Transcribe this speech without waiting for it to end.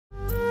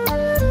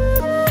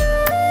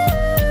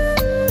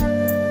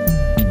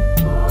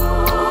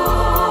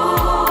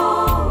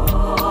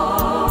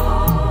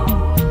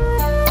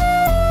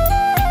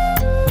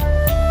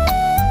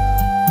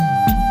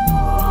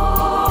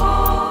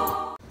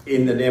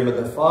the name of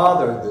the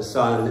Father, the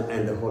Son,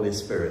 and the Holy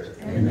Spirit.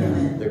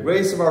 Amen. The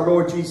grace of our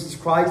Lord Jesus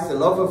Christ, the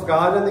love of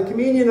God, and the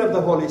communion of the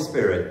Holy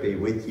Spirit be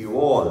with you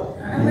all.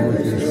 And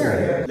with your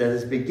spirit. Let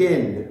us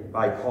begin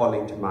by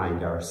calling to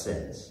mind our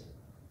sins.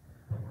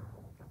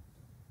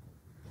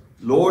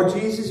 Lord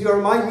Jesus, you are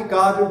mighty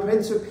God and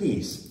Prince of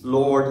Peace.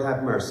 Lord,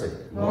 have mercy.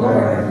 Lord,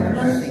 have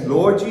mercy.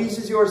 Lord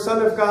Jesus, you are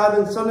Son of God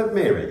and Son of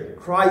Mary.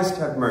 Christ,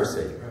 have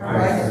mercy.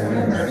 Christ,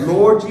 have mercy.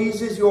 Lord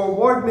Jesus, your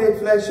word made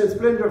flesh and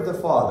splendor of the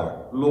Father.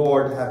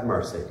 Lord, have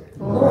mercy.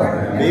 Lord,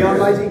 have May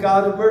mercy. Almighty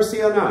God have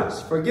mercy on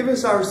us, forgive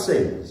us our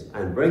sins,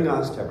 and bring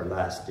us to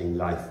everlasting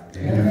life.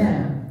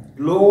 Amen.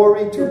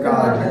 Glory to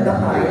God in the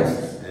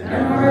highest,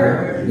 and on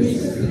earth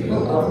peace to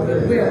people of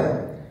good will.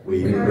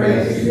 We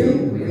praise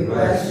you, we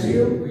bless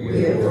you,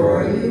 we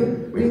adore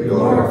you, we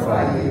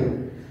glorify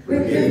you. We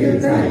give you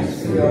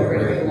thanks for your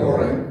great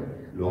glory.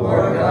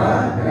 Lord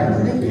God,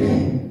 heavenly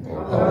King,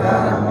 O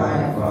God,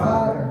 Almighty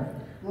Father,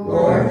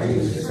 Lord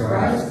Jesus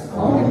Christ,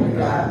 only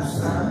begotten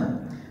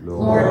Son,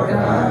 Lord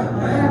God,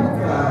 Lamb of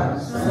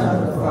God, Son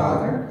of the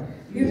Father,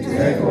 you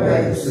take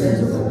away the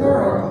sins of the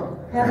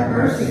world, have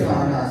mercy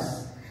on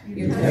us.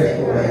 You take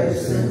away the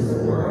sins of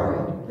the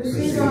world,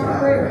 receive our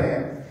prayer.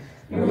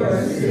 You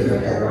are seated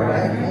at the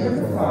right hand of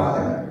the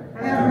Father,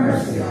 have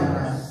mercy on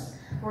us.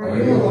 For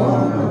you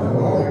alone are the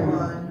Holy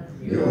One,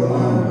 you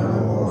alone are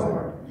the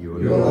Lord, you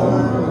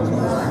alone are the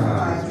Most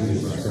High,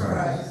 Jesus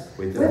Christ,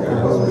 with the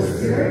Holy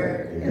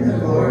Spirit, in the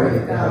glory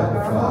of God the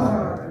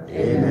Father.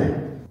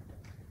 Amen.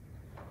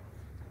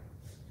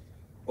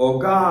 O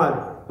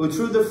God, who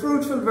through the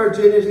fruitful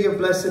virginity of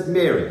Blessed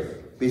Mary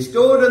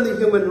bestowed on the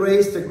human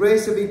race the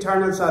grace of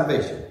eternal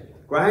salvation,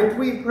 grant,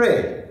 we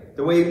pray,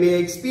 that we may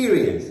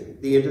experience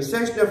the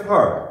intercession of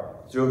her,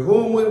 through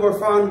whom we were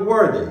found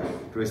worthy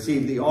to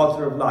receive the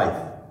author of life,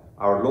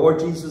 our Lord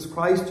Jesus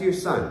Christ, your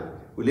Son,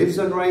 who lives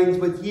and reigns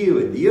with you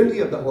in the unity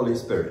of the Holy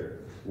Spirit,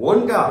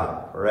 one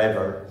God,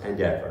 forever and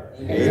ever.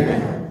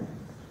 Amen.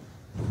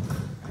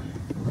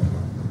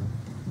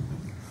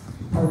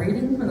 A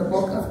reading from the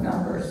book of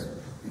Numbers.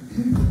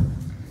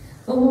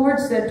 The Lord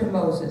said to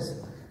Moses,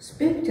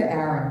 "Speak to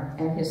Aaron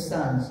and his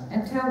sons,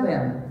 and tell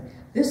them,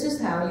 this is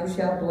how you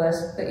shall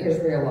bless the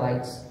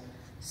Israelites.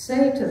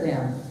 Say to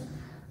them,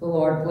 the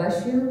Lord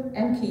bless you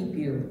and keep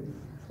you.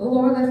 The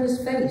Lord let his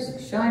face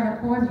shine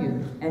upon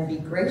you and be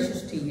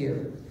gracious to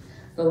you.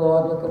 The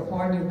Lord look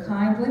upon you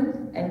kindly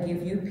and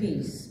give you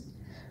peace.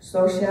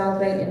 So shall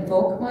they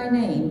invoke my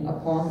name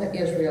upon the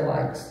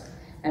Israelites,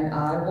 and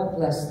I will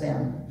bless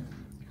them."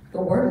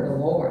 The word of the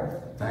Lord.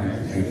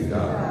 Thanks be to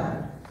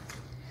God.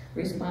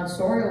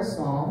 Responsorial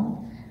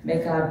Psalm.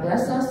 May God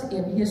bless us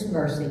in his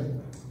mercy.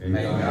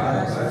 May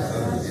God bless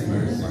us in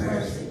his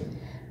mercy.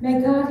 May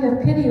God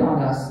have pity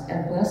on us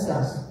and bless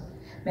us.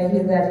 May he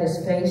let his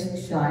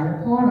face shine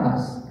upon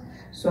us.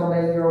 So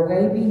may your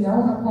way be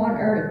known upon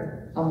earth,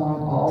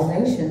 among all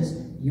nations,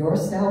 your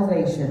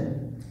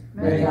salvation.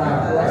 May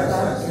God bless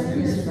us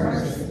in his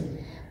mercy.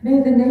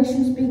 May the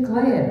nations be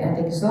glad and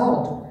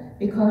exult,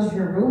 because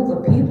you rule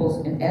the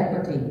peoples in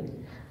equity.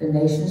 The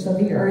nations of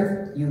the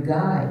earth you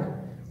guide.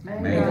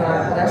 May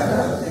God bless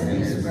us in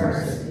his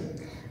mercy.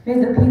 May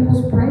the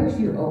peoples praise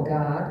you, O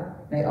God.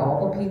 May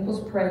all the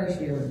peoples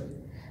praise you.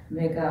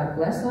 May God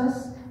bless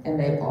us, and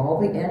may all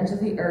the ends of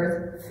the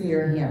earth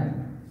fear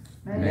him.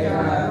 May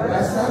God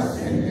bless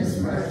us in his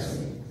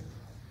mercy.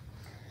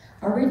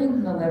 A reading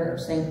from the letter of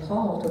St.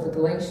 Paul to the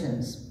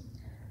Galatians.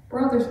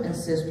 Brothers and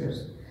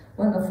sisters,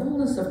 when the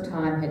fullness of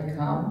time had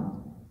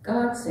come,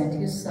 God sent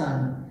his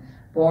Son,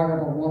 born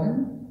of a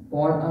woman,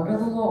 born under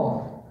the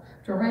law,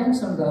 to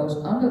ransom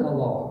those under the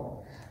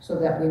law, so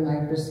that we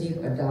might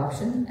receive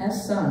adoption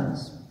as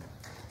sons.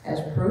 As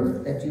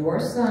proof that you are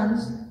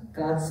sons,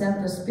 God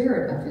sent the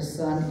Spirit of his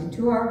Son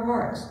into our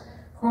hearts,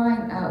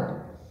 crying out,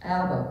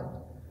 Abba,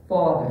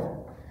 Father.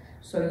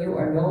 So you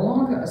are no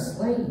longer a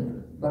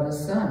slave, but a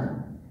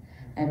son.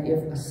 And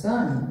if a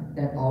son,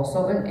 then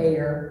also an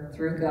heir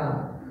through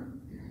God.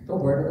 The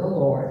word of the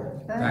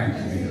Lord.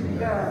 Thanks be to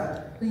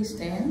God. Please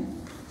stand.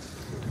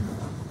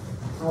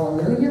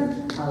 Hallelujah,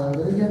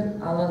 hallelujah,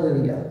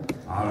 hallelujah.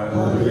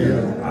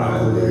 Hallelujah,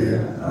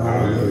 hallelujah,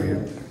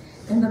 hallelujah.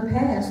 In the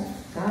past,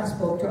 God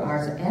spoke to our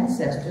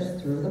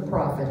ancestors through the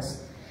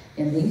prophets.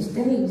 In these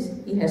days,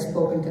 he has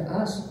spoken to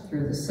us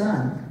through the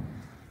Son.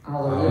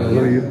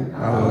 Hallelujah, Hallelujah,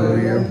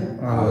 hallelujah,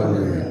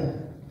 hallelujah.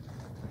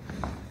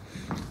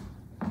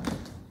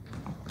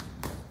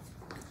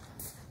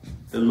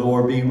 The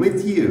Lord be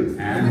with you.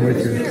 And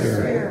with your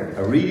spirit.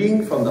 A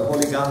reading from the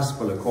Holy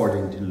Gospel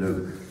according to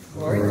Luke.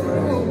 Glory to you,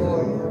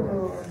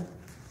 Lord.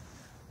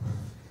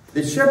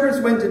 The shepherds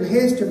went in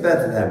haste to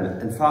Bethlehem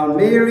and found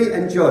Mary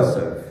and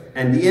Joseph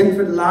and the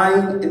infant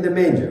lying in the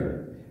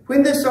manger.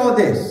 When they saw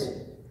this,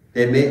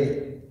 they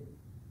made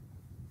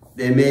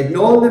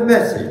known the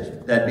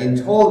message that had been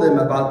told them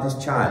about this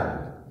child.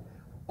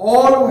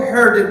 All who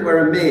heard it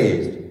were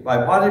amazed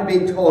by what had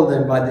been told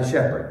them by the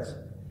shepherds.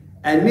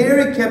 And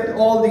Mary kept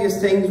all these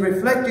things,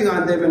 reflecting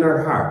on them in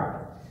her heart.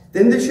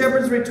 Then the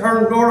shepherds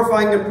returned,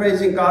 glorifying and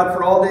praising God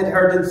for all they'd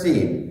heard and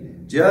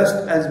seen, just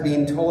as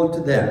being told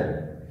to them.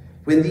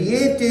 When the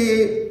 8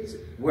 days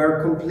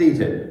were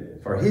completed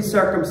for his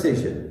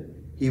circumcision,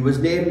 he was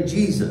named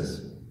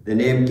Jesus, the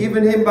name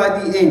given him by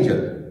the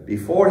angel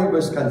before he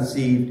was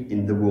conceived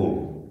in the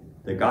womb.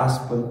 The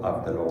Gospel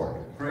of the Lord.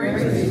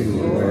 Praise to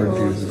you,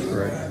 Lord Jesus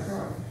Christ.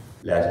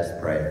 Let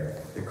us pray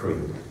the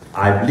Creed.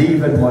 I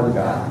believe in one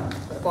God,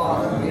 The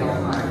Father, the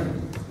Almighty,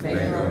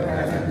 maker of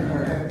heaven and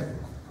earth,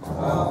 of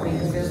all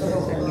things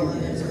visible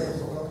and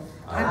invisible.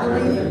 I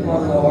believe in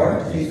one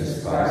Lord,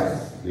 Jesus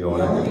Christ, the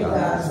only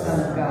begotten Son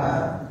of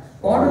God,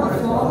 born of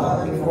the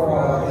Father before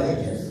all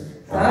ages,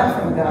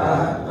 God from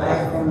God,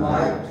 light from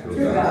light,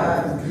 true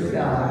God from true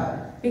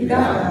God,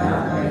 begotten,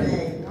 not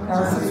made,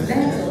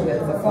 consubstantial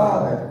with the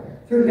Father.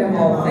 Through him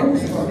all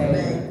things were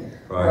made.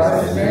 For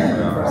us men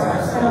and for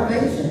our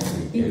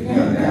salvation, he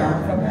came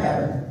down from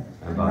heaven,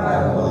 and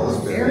by the Holy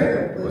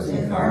Spirit was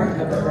incarnate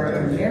of the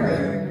Virgin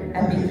Mary,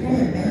 and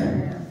became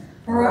man.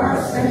 For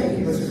our sake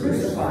he was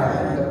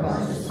crucified under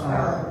Pontius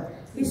Pilate.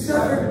 He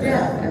suffered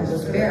death and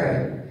was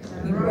buried.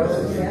 He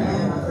rose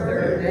again on the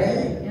third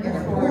day in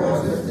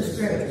accordance with the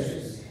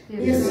Scriptures.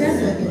 He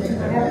ascended into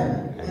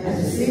heaven and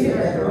is seated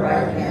at the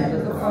right hand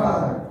of the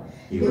Father.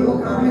 He will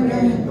come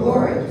again in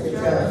glory to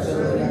judge the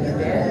living and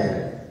the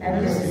dead,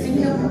 and his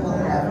kingdom will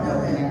have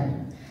no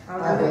end.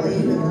 I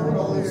believe in the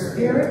Holy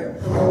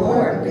Spirit, the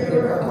Lord, the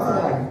giver of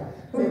life,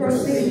 who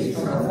proceeds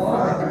from the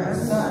Father and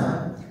the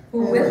Son,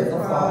 who with the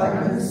Father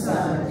and the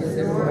Son is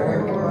adored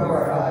and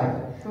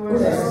glorified, who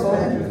has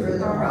spoken through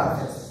the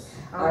prophets.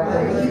 I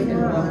believe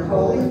in one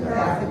holy,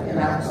 Catholic, and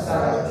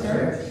apostolic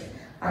church.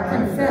 I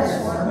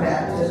confess one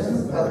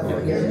baptism for the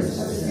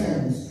forgiveness of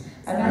sins,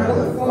 and I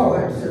look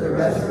forward to the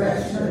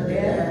resurrection of the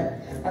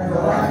dead and the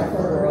life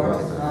of the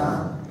world to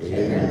come.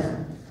 Amen.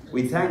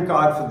 We thank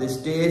God for this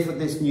day, for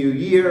this new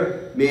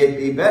year. May it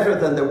be better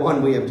than the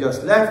one we have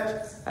just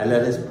left, and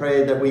let us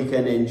pray that we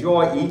can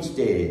enjoy each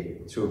day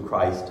through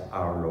Christ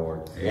our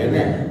Lord.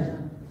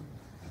 Amen.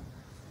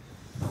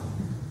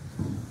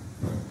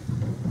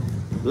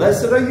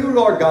 Blessed are you,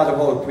 Lord God of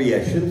all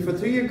creation, for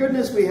through your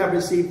goodness we have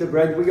received the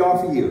bread we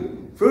offer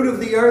you, fruit of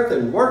the earth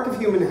and work of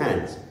human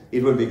hands.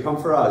 It will become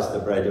for us the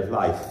bread of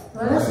life.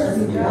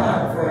 Blessed be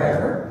God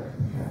forever.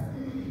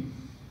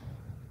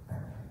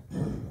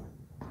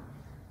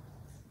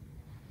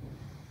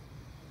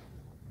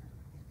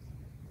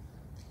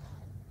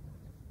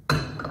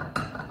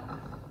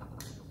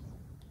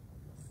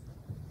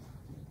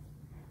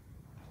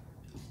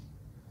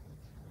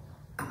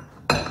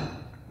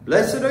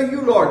 Blessed are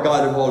you, Lord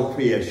God of all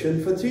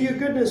creation, for through your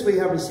goodness we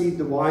have received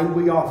the wine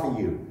we offer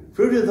you,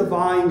 fruit of the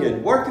vine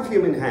and work of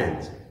human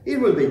hands. It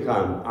will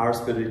become our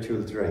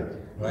spiritual drink.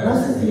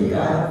 Blessed be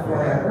God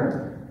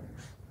forever.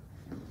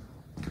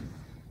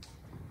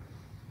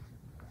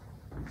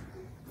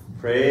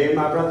 Pray,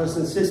 my brothers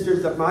and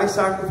sisters, that my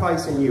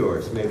sacrifice and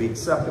yours may be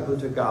acceptable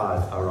to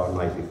God, our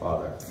Almighty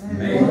Father.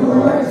 May the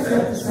Lord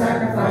accept the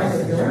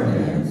sacrifice of your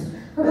hands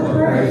for the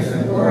praise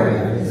and glory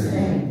of his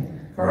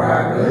name, for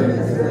our good and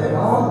the good of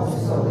all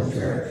his holy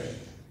church.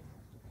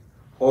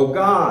 O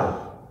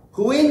God,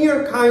 who in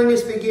your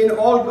kindness begin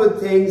all good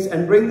things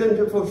and bring them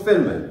to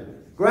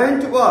fulfillment,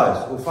 grant to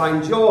us who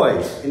find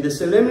joy in the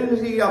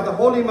solemnity of the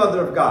Holy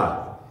Mother of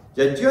God,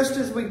 that just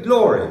as we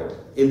glory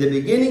in the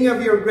beginning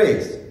of your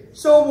grace,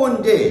 so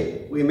one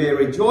day we may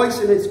rejoice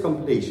in its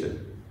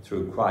completion,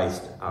 through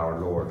Christ our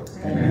Lord.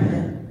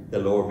 Amen. The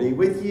Lord be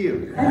with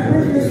you. And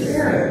with your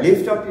spirit.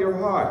 Lift up your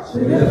hearts.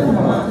 We lift them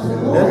up to the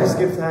Lord. Let us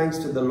give thanks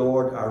to the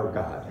Lord our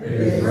God. It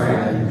is right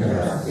and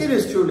just. It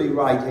is truly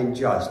right and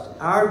just,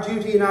 our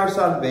duty and our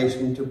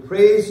salvation, to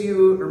praise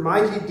your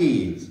mighty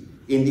deeds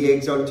in the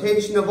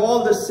exaltation of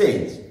all the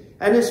saints,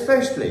 and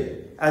especially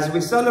as we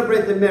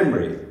celebrate the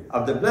memory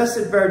of the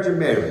Blessed Virgin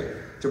Mary,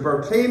 to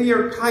proclaim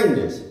your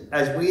kindness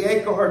as we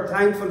echo her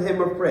thankful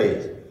hymn of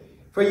praise.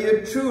 For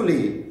you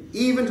truly,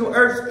 even to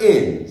earth's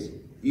ends,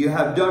 you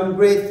have done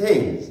great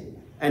things,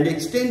 and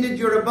extended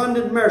your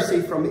abundant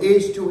mercy from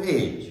age to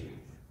age.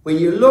 When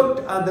you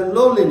looked at the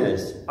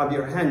lowliness of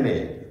your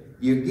handmaid,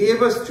 you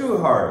gave us through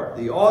her,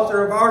 the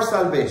author of our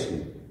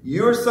salvation,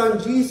 your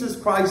Son, Jesus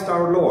Christ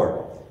our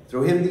Lord.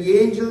 Through him the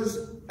angels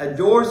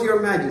adores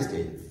your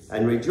majesty,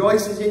 and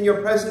rejoices in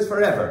your presence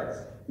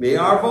forever. May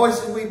our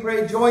voices, we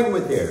pray, join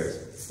with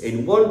theirs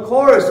in one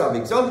chorus of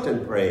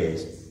exultant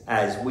praise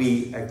as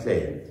we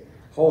acclaim.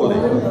 Holy,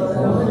 Holy,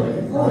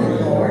 holy,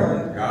 holy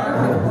Lord,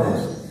 God of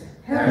hosts,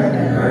 heaven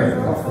and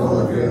earth are full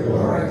of your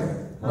glory.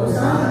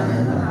 Hosanna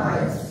in the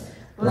highest.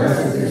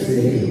 Blessed is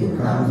he who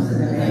comes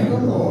in the name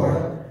of the Lord.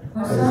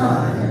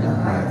 Hosanna in the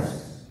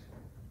highest.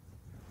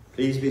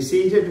 please be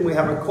seated. And we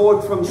have a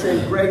quote from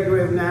St.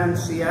 Gregory of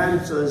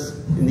Nazianzus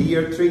in the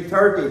year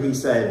 330. He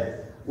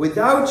said,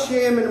 "Without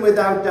shame and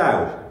without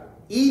doubt,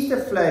 eat the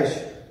flesh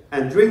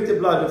and drink the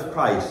blood of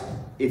Christ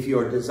if you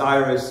are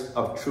desirous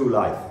of true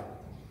life."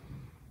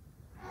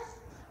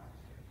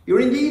 You're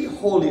indeed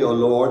holy, O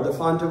Lord, the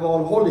fount of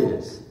all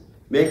holiness.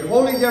 Make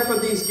holy, therefore,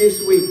 these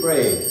gifts, we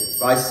pray,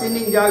 by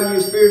sending down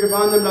your Spirit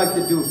upon them like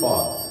the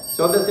dewfall,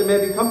 so that they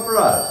may become for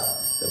us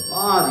the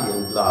body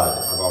and blood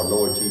of our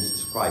Lord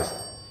Jesus Christ.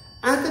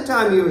 At the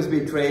time he was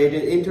betrayed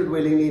and entered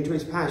willingly into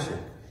his passion,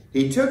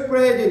 he took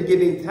bread and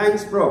giving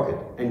thanks broke it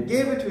and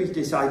gave it to his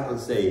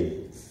disciples,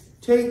 saying,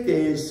 "Take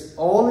this,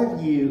 all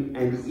of you,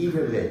 and eat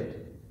of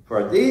it,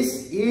 for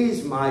this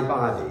is my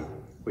body,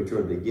 which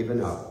will be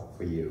given up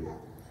for you."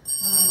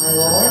 My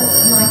Lord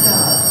and my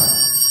God.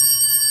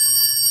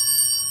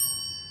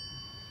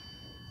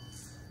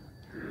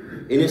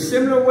 In a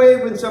similar way,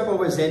 when supper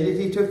was ended,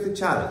 he took the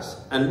chalice,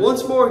 and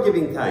once more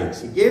giving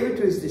thanks, he gave it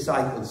to his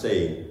disciples,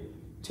 saying,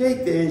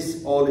 "Take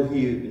this, all of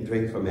you, and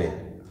drink from it.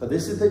 For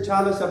this is the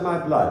chalice of my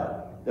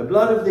blood, the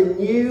blood of the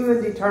new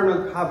and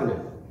eternal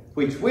covenant,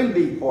 which will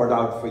be poured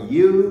out for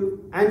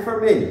you and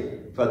for many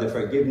for the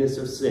forgiveness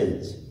of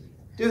sins.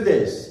 Do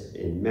this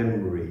in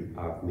memory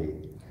of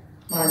me."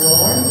 My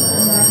Lord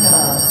and my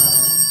God.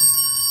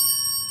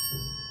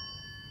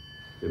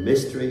 The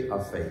mystery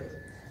of faith.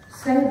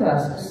 Save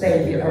us,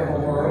 Savior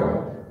of the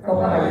world, for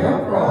by your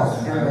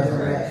cross and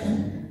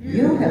resurrection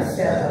you have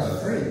set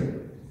us free.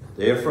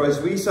 Therefore,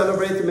 as we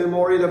celebrate the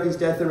memorial of his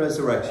death and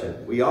resurrection,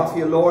 we offer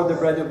you, Lord, the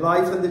bread of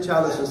life and the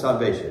chalice of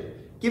salvation,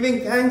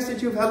 giving thanks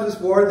that you've held us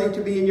worthy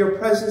to be in your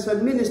presence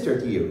and minister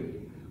to you.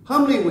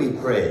 Humbly we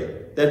pray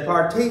that,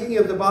 partaking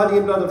of the body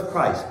and blood of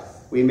Christ,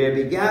 we may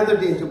be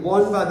gathered into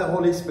one by the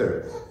Holy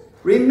Spirit.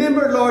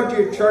 Remember, Lord,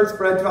 your church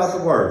spread throughout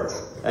the world,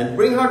 and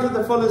bring her to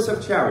the fullness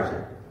of charity,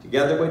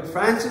 together with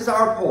Francis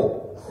our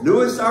Pope,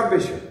 Louis our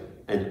Bishop,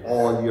 and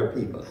all your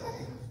people.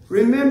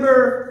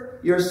 Remember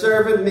your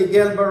servant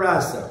Miguel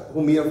Barraza,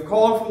 whom you have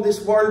called from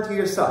this world to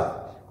yourself.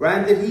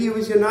 Grant that he who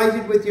is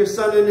united with your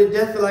Son in a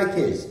death like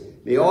his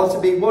may also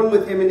be one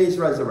with him in his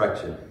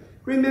resurrection.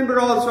 Remember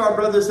also our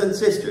brothers and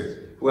sisters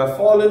who have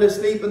fallen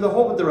asleep in the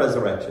hope of the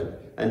resurrection,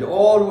 and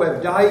all who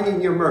have died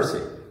in your mercy.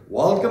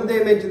 Welcome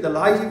them into the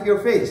light of your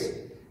face.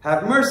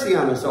 Have mercy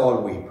on us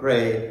all, we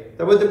pray,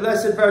 that with the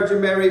Blessed Virgin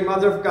Mary,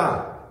 Mother of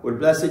God, with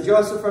Blessed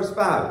Joseph, her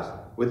spouse,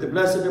 with the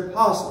blessed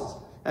apostles,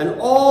 and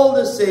all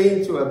the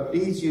saints who have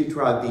pleased you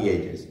throughout the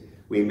ages,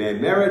 we may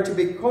merit to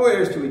be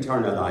co-heirs to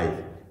eternal life,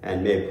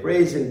 and may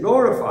praise and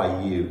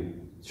glorify you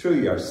through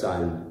your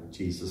Son,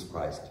 Jesus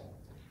Christ.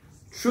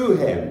 Through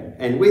him,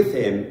 and with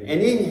him,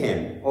 and in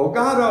him, O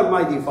God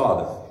Almighty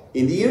Father,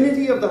 in the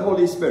unity of the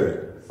Holy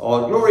Spirit,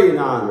 all glory and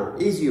honor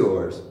is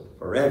yours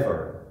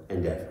forever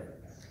and ever.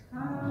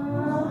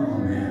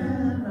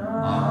 Amen.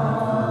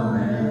 Amen.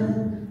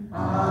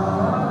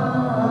 Amen.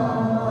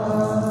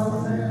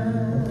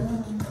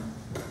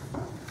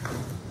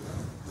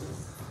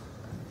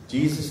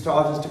 Jesus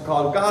taught us to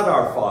call God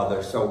our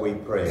Father, so we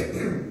pray.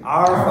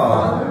 Our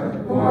Father,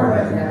 who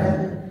art in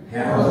heaven,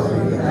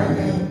 hallowed be thy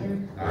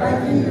name. Thy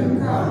kingdom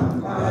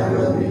come, thy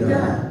will be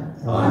done,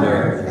 on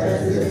earth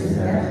as it is in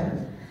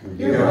heaven.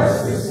 Give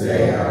us this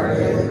day our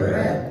daily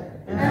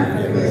bread,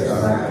 and forgive us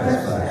our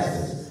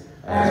trespasses,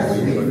 as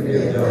we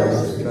forgive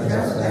those who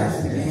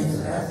trespass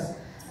against us.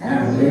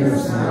 And lead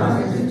us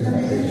not into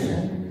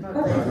temptation,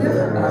 but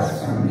deliver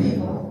us from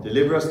evil.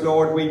 Deliver us,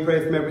 Lord, we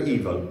pray, from every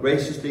evil.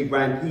 Graciously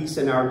grant peace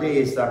in our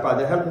days, that by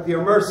the help of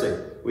your mercy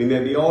we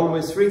may be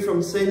always free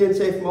from sin and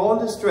safe from all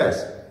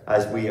distress,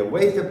 as we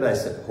await the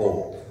blessed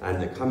hope and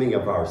the coming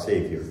of our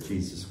Saviour,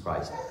 Jesus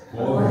Christ.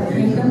 For the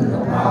kingdom,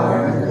 the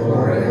power, and the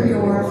glory are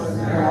yours,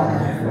 now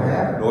and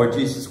forever. Lord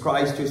Jesus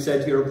Christ, who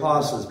said to your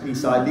apostles,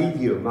 "Peace I leave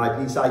you, my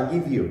peace I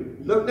give you,"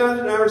 look not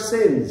on our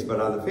sins,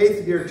 but on the faith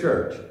of your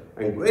church,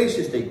 and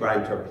graciously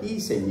grant her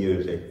peace and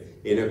unity,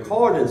 in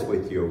accordance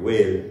with your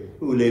will,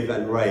 who live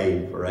and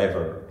reign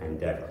forever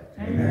and ever.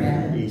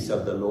 Amen. The peace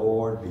of the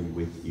Lord be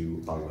with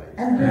you always.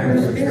 And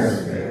with your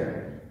spirit.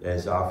 Let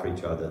us offer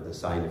each other the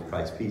sign of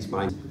Christ. Peace,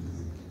 mind.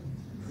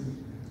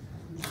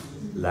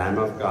 Lamb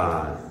of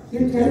God,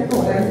 You take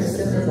away the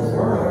sins of the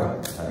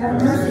world.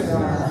 Have mercy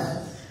on us.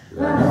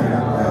 Lamb of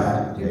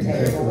God, you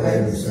take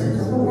away the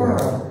sins of the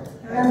world.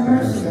 Have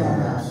mercy on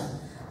us.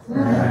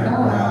 Lamb of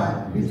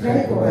God, you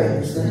take away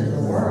the sins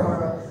of the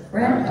world.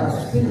 Grant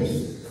us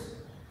peace.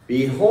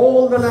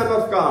 behold the Lamb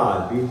of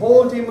God.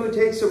 Behold him who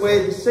takes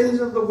away the sins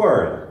of the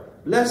world.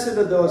 Blessed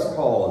are those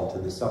called to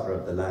the supper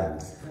of the Lamb.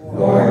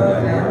 Lord,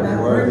 I am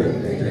not worthy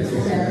that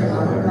you stand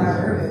under my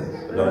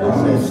roof. But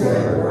Only say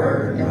the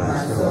word, and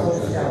my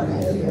soul shall be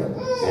healed.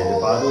 May the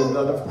body and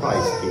blood of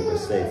Christ keep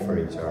us safe for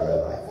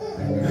eternal life.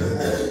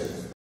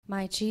 Amen.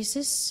 My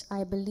Jesus,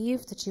 I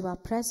believe that you are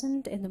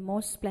present in the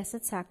most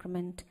blessed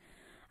sacrament.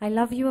 I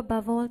love you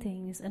above all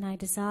things, and I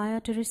desire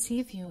to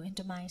receive you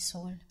into my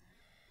soul.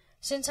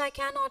 Since I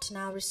cannot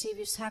now receive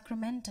you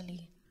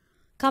sacramentally,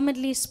 come at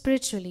least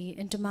spiritually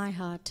into my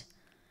heart.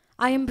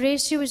 I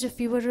embrace you as if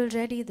you were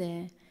already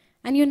there,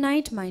 and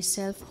unite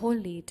myself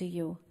wholly to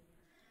you.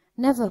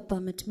 Never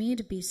permit me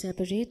to be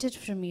separated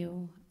from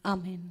you.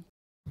 Amen.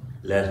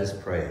 Let us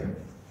pray.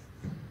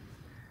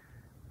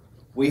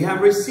 We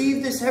have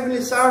received this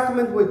heavenly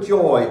sacrament with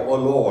joy, O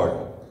Lord.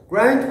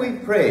 Grant, we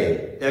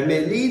pray, that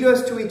may lead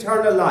us to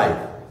eternal life,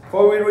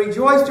 for we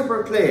rejoice to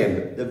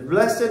proclaim the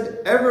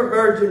blessed ever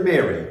Virgin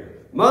Mary,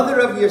 Mother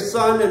of your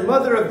Son and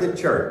Mother of the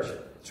Church,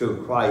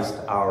 through Christ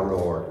our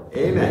Lord.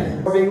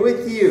 Amen. Be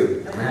with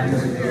you. And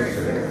with your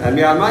spirit. And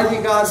may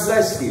Almighty God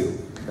bless you,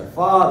 the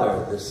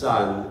Father, the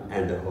Son,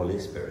 and the Holy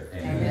Spirit.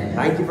 Amen.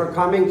 Thank you for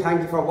coming.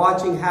 Thank you for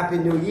watching. Happy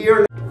New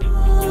Year.